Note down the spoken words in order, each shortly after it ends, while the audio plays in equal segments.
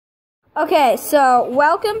Okay, so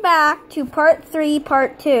welcome back to part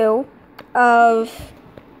 2 of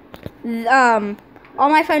All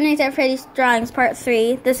My Five Nights at Freddy's Drawings part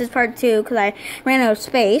 3. This is part 2 because I ran out of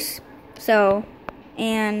space. So,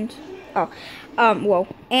 and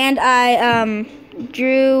I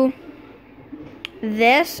drew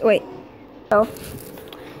this. Wait. Oh.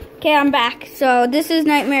 Okay, I'm back. So this is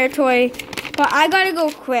Nightmare Toy, but I gotta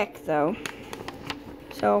go quick though.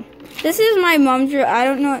 So this is my mom's. I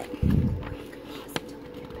don't know.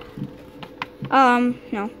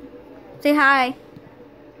 No. Say hi.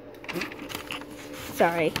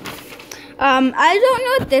 Sorry. I don't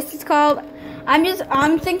know what this is called. I'm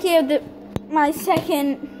thinking of my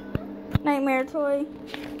second Nightmare Toy,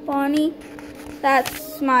 Bonnie.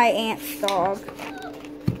 That's my aunt's dog.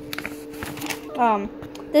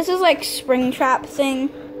 This is like Springtrap thing.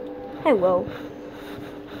 Hello.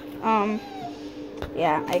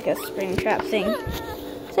 Yeah, I guess Springtrap thing.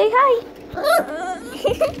 Say hi.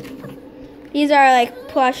 These are like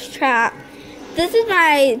plush trap. This is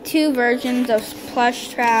my 2 versions of plush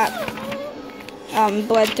trap.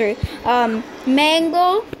 Blood through.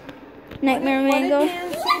 Mango. Nightmare Mango.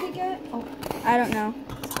 Oh, I don't know.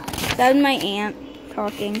 That was my aunt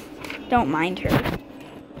talking. Don't mind her.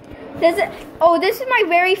 This is my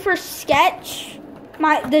very first sketch.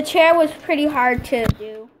 The chair was pretty hard to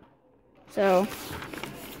do. So,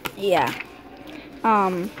 yeah.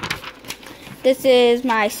 This is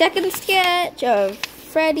my second sketch of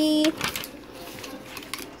Freddy.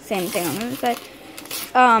 Same thing on the other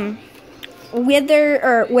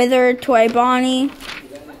side. Withered Toy Bonnie.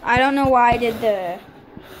 I don't know why I did the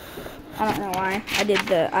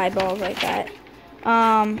eyeballs like that.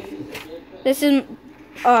 This is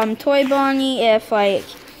Toy Bonnie if like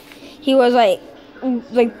he was like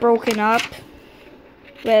broken up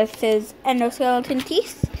with his endoskeleton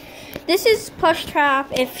teeth. This is Plush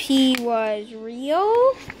Trap if he was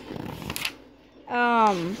real.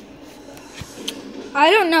 I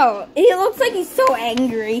don't know. He looks like he's so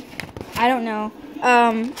angry. I don't know.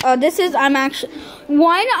 This is I'm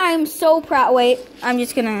so proud. Wait, I'm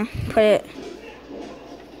just gonna put it.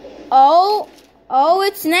 Oh,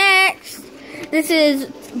 it's next. This is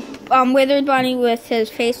Withered Bunny with his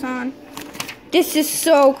face on. This is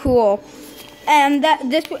so cool. And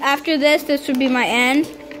after this would be my end.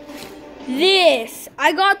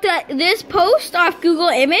 I got this post off Google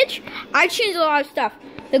Image. I changed a lot of stuff.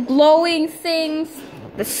 The glowing things,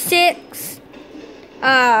 the sticks,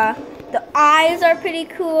 the eyes are pretty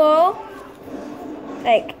cool.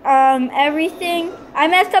 Like, everything. I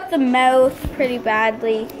messed up the mouth pretty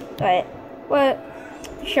badly, but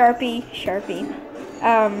Sharpie.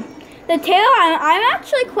 The tail I'm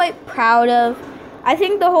actually quite proud of. I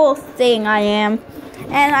think the whole thing I am.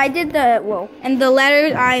 And I did and the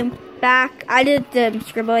letters I'm back. I did the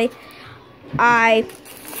scribbly. I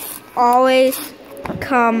always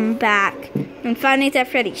come back. And Five Nights at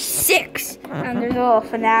Freddy's 6. And there's a little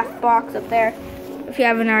FNAF box up there, if you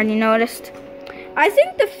haven't already noticed. I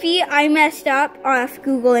think the feet I messed up off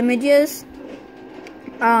Google Images.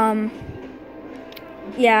 Or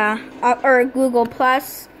Google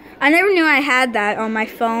Plus. I never knew I had that on my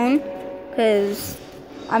phone, because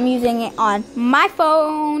I'm using it on my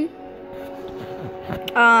phone.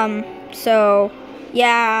 So,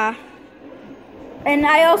 yeah. And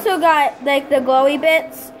I also got, like, the glowy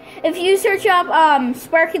bits. If you search up,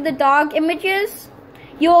 Sparky the Dog images,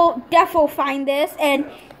 you'll definitely find this. And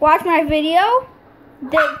watch my video,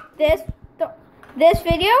 this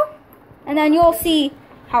video, and then you'll see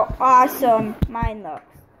how awesome mine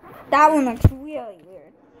looks. That one looks really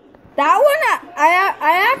weird. That one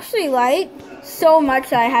I actually like so much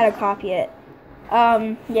that I had to copy it.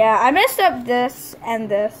 Yeah, I messed up this and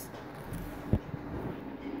this.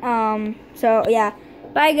 So yeah.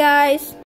 Bye guys.